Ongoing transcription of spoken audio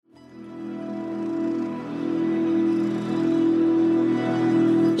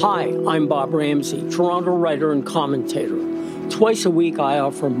Hi, I'm Bob Ramsay, Toronto writer and commentator. Twice a week, I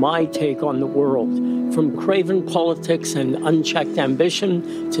offer my take on the world, from craven politics and unchecked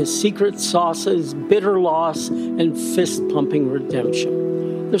ambition to secret sauces, bitter loss, and fist-pumping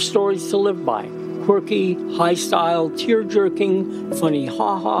redemption. They're stories to live by. Quirky, high-style, tear-jerking, funny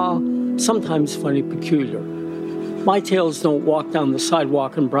ha-ha, sometimes funny peculiar. My tales don't walk down the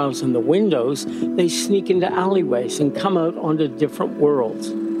sidewalk and browse in the windows. They sneak into alleyways and come out onto different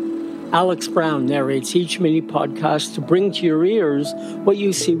worlds. Alex Brown narrates each mini-podcast to bring to your ears what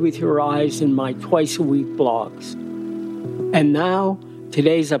you see with your eyes in my twice-a-week blogs. And now,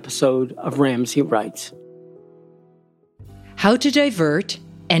 today's episode of Ramsay Writes. How to Divert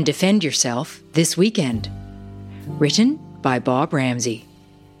and Defend Yourself This Weekend. Written by Bob Ramsay.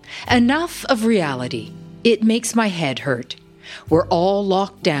 Enough of reality. It makes my head hurt. We're all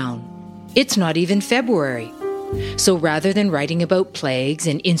locked down. It's not even February. So rather than writing about plagues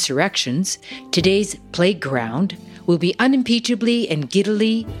and insurrections, today's playground will be unimpeachably and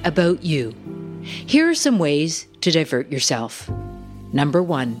giddily about you. Here are some ways to divert yourself. Number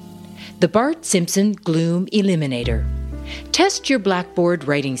 1. The Bart Simpson Gloom Eliminator. Test your blackboard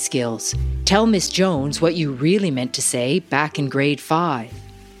writing skills. Tell Miss Jones what you really meant to say back in grade 5.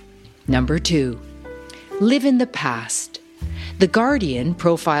 Number 2. Live in the past. The Guardian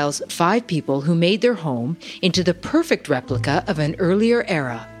profiles 5 people who made their home into the perfect replica of an earlier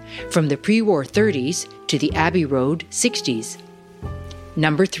era, from the pre-war 30s to the Abbey Road 60s.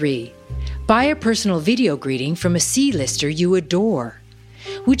 Number 3. Buy a personal video greeting from a C-lister you adore.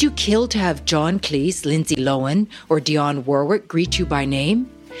 Would you kill to have John Cleese, Lindsay Lohan, or Dionne Warwick greet you by name?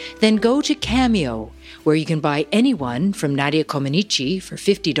 Then go to Cameo, where you can buy anyone from Nadia Comaneci for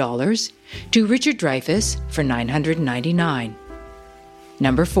 $50 to Richard Dreyfuss for $999.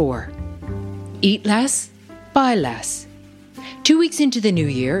 Number 4. Eat less, buy less. 2 weeks into the new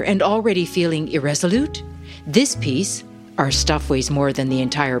year and already feeling irresolute? This piece, Our Stuff Weighs More Than the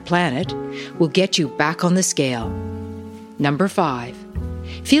Entire Planet, will get you back on the scale. Number 5.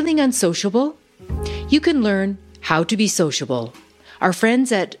 Feeling unsociable? You can learn how to be sociable. Our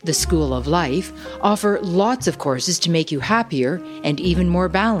friends at the School of Life offer lots of courses to make you happier and even more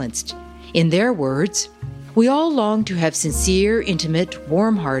balanced. In their words, we all long to have sincere, intimate,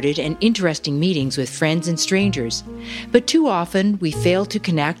 warm-hearted, and interesting meetings with friends and strangers, but too often we fail to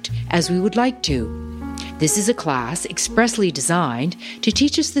connect as we would like to. This is a class expressly designed to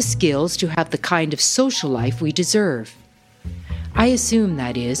teach us the skills to have the kind of social life we deserve. I assume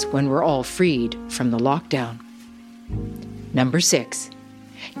that is when we're all freed from the lockdown. Number 6.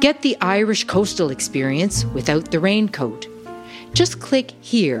 Get the Irish coastal experience without the raincoat. Just click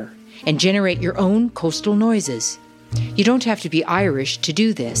here and generate your own coastal noises. You don't have to be Irish to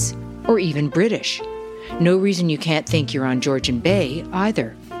do this, or even British. No reason you can't think you're on Georgian Bay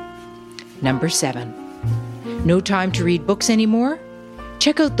either. Number 7. No time to read books anymore?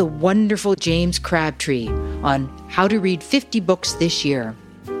 Check out the wonderful James Crabtree on how to read 50 books this year.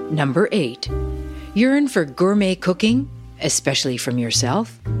 Number 8. Yearn for gourmet cooking, especially from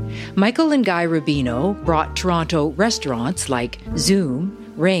yourself? Michael and Guy Rubino brought Toronto restaurants like Zoom,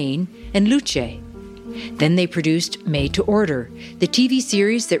 Rain, and Luce. Then they produced Made to Order, the TV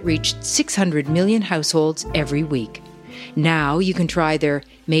series that reached 600 million households every week. Now you can try their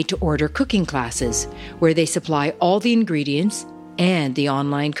Made to Order cooking classes, where they supply all the ingredients and the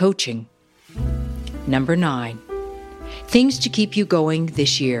online coaching. Number 9. Things to keep you going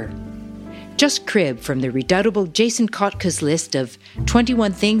this year. Just crib from the redoubtable Jason Kotka's list of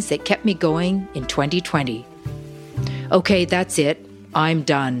 21 things that kept me going in 2020. Okay, that's it. I'm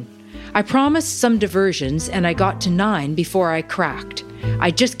done. I promised some diversions and I got to 9 before I cracked.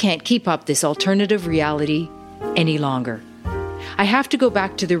 I just can't keep up this alternative reality any longer. I have to go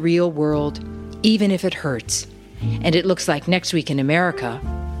back to the real world, even if it hurts. And it looks like next week in America,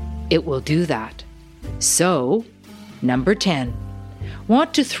 it will do that. So, number 10.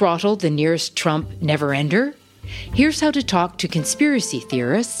 Want to throttle the nearest Trump never-ender? Here's how to talk to conspiracy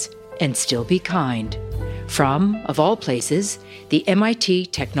theorists and still be kind. From, of all places, the MIT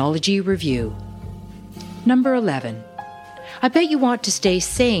Technology Review. Number 11. I bet you want to stay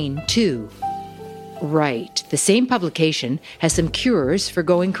sane, too. Right, the same publication has some cures for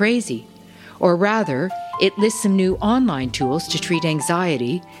going crazy. Or rather, it lists some new online tools to treat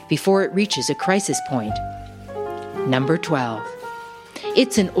anxiety before it reaches a crisis point. Number 12.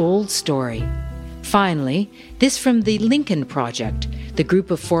 It's an old story. Finally, this from the Lincoln Project, the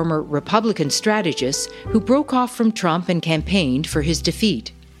group of former Republican strategists who broke off from Trump and campaigned for his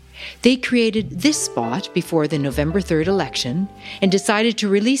defeat. They created this spot before the November 3rd election and decided to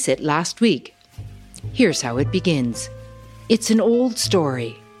release it last week. Here's how it begins. It's an old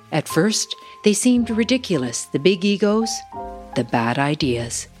story. At first, they seemed ridiculous, the big egos, the bad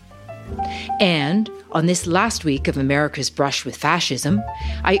ideas. And on this last week of America's brush with fascism,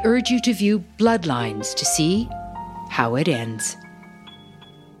 I urge you to view Bloodlines to see how it ends.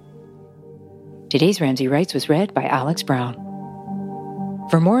 Today's Ramsay Writes was read by Alex Brown.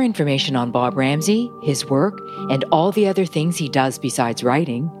 For more information on Bob Ramsay, his work, and all the other things he does besides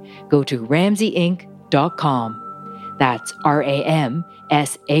writing, go to ramsayinc.com. That's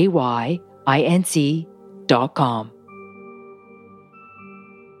RAMSAYINC.com.